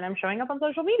when I'm showing up on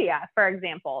social media, for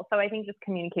example. So I think just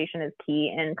communication is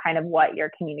key in kind of what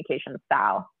your communication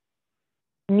style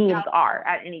needs are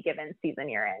at any given season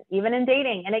you're in, even in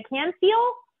dating. And it can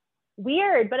feel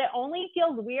weird, but it only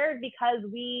feels weird because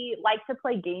we like to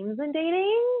play games in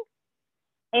dating,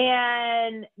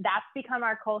 and that's become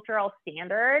our cultural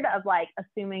standard of like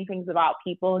assuming things about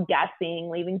people, guessing,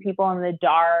 leaving people in the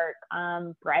dark,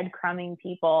 breadcrumbing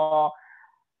people,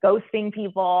 ghosting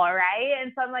people, right?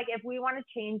 And so I'm like, if we want to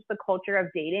change the culture of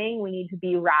dating, we need to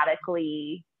be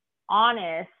radically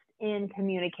honest in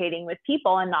communicating with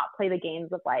people and not play the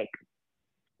games of like,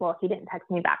 well, he didn't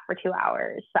text me back for 2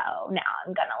 hours, so now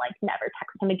I'm gonna like never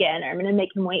text him again, or I'm gonna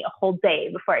make him wait a whole day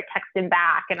before I text him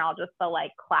back, and all just the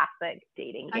like classic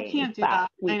dating games. I can't do that.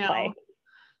 We I know. play.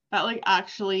 That like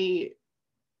actually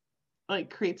like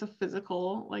creates a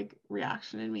physical like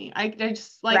reaction in me. I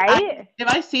just like, right? if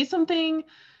I see something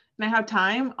and I have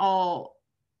time, I'll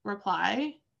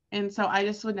reply. And so I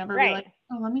just would never be like,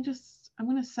 oh, I'm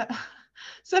gonna set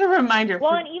a reminder.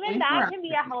 Well, and even that can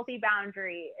be a healthy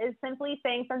boundary, is simply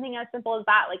saying something as simple as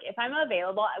that. Like, if I'm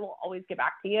available, I will always get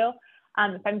back to you.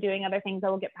 If I'm doing other things, I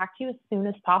will get back to you as soon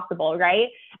as possible, right?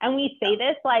 And we say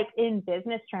this like in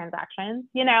business transactions,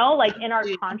 you know, like in our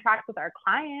contracts with our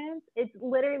clients. It's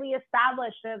literally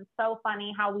established. And it's so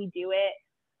funny how we do it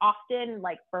often,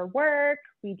 like for work,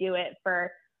 we do it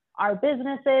for our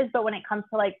businesses, but when it comes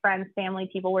to like friends, family,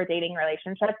 people we're dating,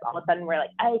 relationships, all of a sudden we're like,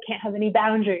 I can't have any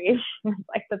boundaries.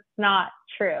 Like, that's not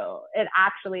true. It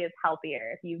actually is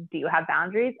healthier if you do have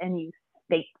boundaries and you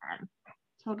state them.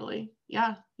 Totally.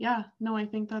 Yeah. No, I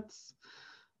think that's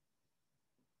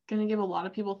gonna give a lot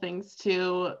of people things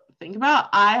to think about.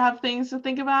 I have things to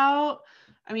think about.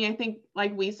 I mean, I think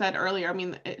like we said earlier, I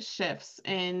mean, it shifts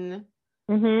in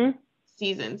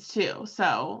seasons too.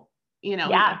 So, you know,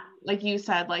 like you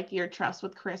said, like your trust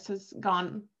with Chris has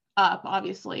gone up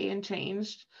obviously and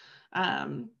changed.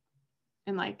 And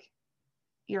like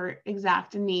your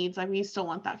exact needs, like we still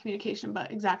want that communication,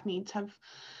 but exact needs have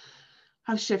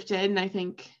shifted. And I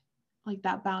think like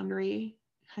that boundary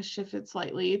has shifted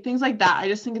slightly, things like that. I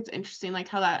just think it's interesting like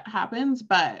how that happens,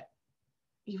 but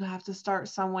you have to start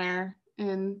somewhere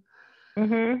and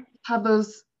have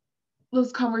those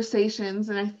conversations.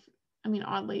 And I mean,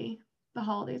 oddly, the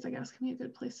holidays, I guess, can be a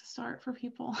good place to start for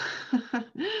people.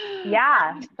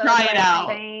 Yeah. So try it out.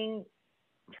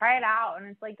 Try it out. And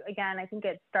it's like, again, I think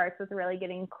it starts with really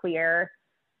getting clear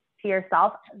to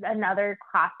yourself. Another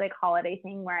classic holiday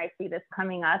thing where I see this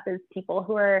coming up is people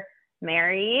who are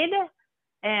married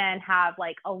and have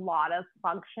like a lot of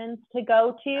functions to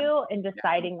go to, and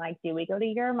deciding like, do we go to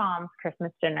your mom's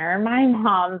Christmas dinner or my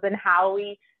mom's, and how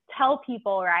we tell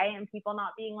people, right? And people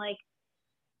not being like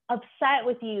upset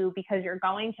with you because you're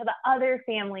going to the other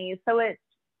families. So it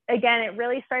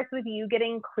really starts with you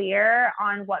getting clear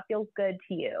on what feels good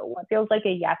to you, what feels like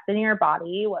a yes in your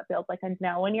body, what feels like a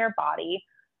no in your body,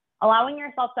 allowing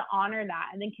yourself to honor that,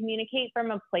 and then communicate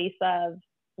from a place of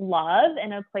love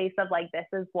and a place of like, this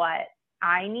is what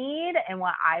I need and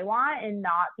what I want, and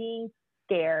not being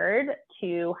scared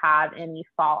to have any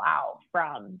fallout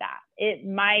from that. It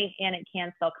might, and it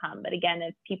can still come. But again,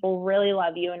 if people really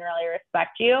love you and really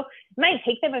respect you, it might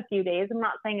take them a few days. I'm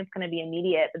not saying it's going to be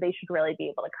immediate, but they should really be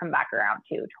able to come back around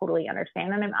to totally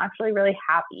understand. And I'm actually really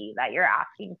happy that you're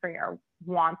asking for your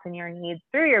wants and your needs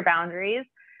through your boundaries.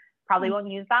 Probably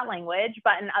won't use that language,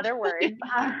 but in other words,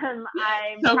 I'm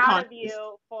so proud of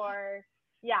you for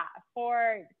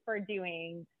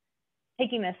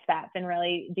taking this step and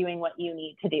really doing what you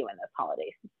need to do in this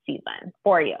holiday season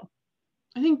for you.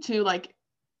 I think too, like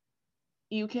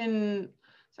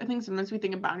I think sometimes we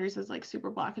think of boundaries as like super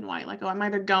black and white, like, oh, I'm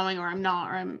either going or I'm not,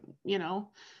 or I'm, you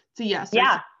know, it's a yes.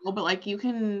 Yeah. But like you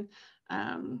can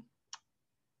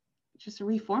just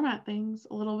reformat things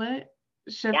a little bit.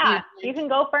 Shift, you can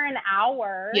go for an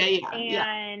hour.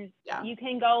 And you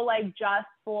can go like just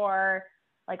for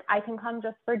like, I can come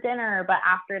just for dinner, but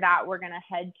after that we're gonna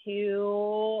head to,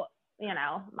 you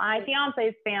know, my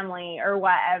fiance's family or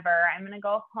whatever. I'm gonna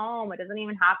go home. It doesn't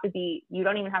even have to be, you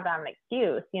don't even have to have an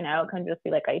excuse, you know. It can just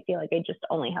be like, I feel like I just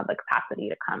only have the capacity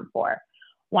to come for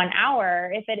 1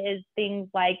 hour. If it is things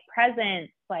like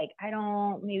presents, like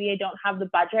maybe I don't have the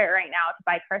budget right now to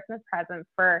buy Christmas presents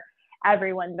for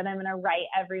everyone, but I'm going to write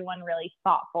everyone really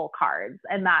thoughtful cards.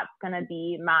 And that's going to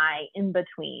be my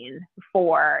in-between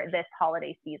for this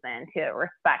holiday season, to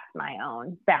respect my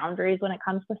own boundaries when it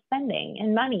comes to spending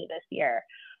and money this year.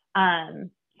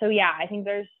 So yeah, I think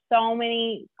there's so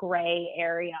many gray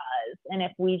areas. And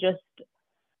if we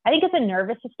I think it's a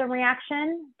nervous system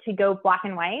reaction to go black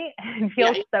and white and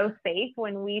feel so safe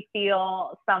when we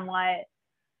feel somewhat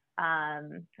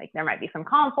like there might be some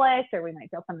conflict, or we might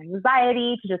feel some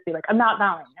anxiety, to just be like, I'm not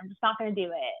going, I'm just not going to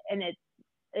do it. And it's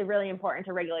really important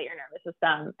to regulate your nervous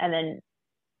system. And then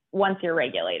once you're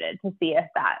regulated, to see if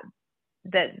that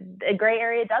a gray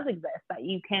area does exist, that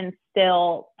you can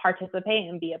still participate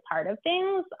and be a part of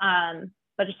things,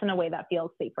 but just in a way that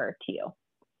feels safer to you.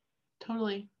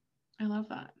 Totally. I love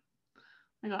that.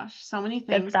 My gosh, so many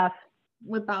things. Good stuff.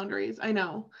 With boundaries. I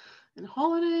know. And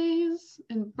holidays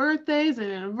and birthdays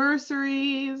and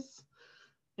anniversaries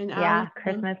Yeah,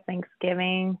 Christmas,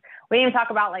 Thanksgiving. We didn't even talk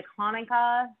about like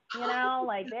Hanukkah, you know,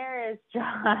 like there is just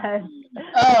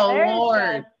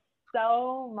Lord. just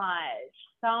so much.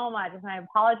 And I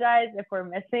apologize if we're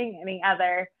missing any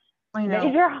other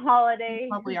major holidays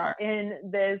probably are.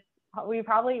 in this. We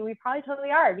probably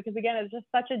totally are, because again, it's just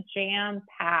such a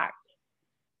jam-packed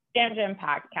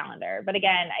calendar. But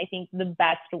again, I think the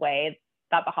best way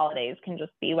that the holidays can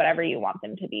just be whatever you want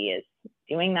them to be is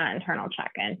doing that internal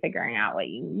check-in, figuring out what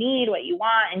you need, what you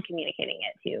want, and communicating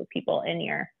it to people in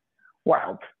your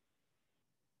world.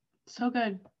 So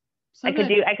good. I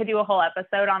could do a whole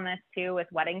episode on this too with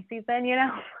wedding season, you know.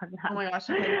 Oh my gosh.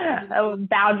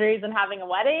 Boundaries and having a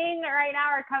wedding right now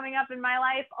are coming up in my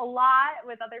life a lot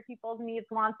with other people's needs,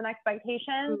 wants, and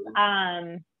expectations.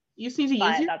 You just need to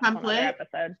use your template.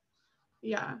 Episode.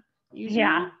 Yeah.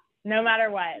 No matter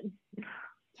what.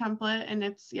 Template, and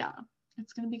it's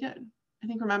gonna be good. I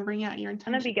think remembering your intention. It's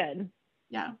gonna be good.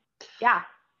 Yeah.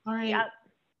 All right. Yep.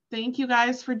 Thank you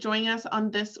guys for joining us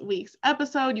on this week's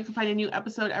episode. You can find a new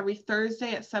episode every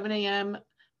Thursday at 7 a.m.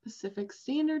 Pacific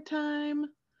Standard Time.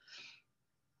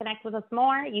 Connect with us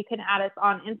more. You can add us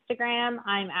on Instagram.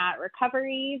 I'm at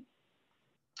Recoveries.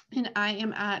 And I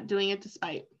am at Doing It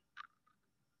Despite.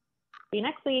 See you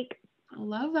next week. I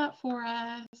love that for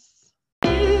us.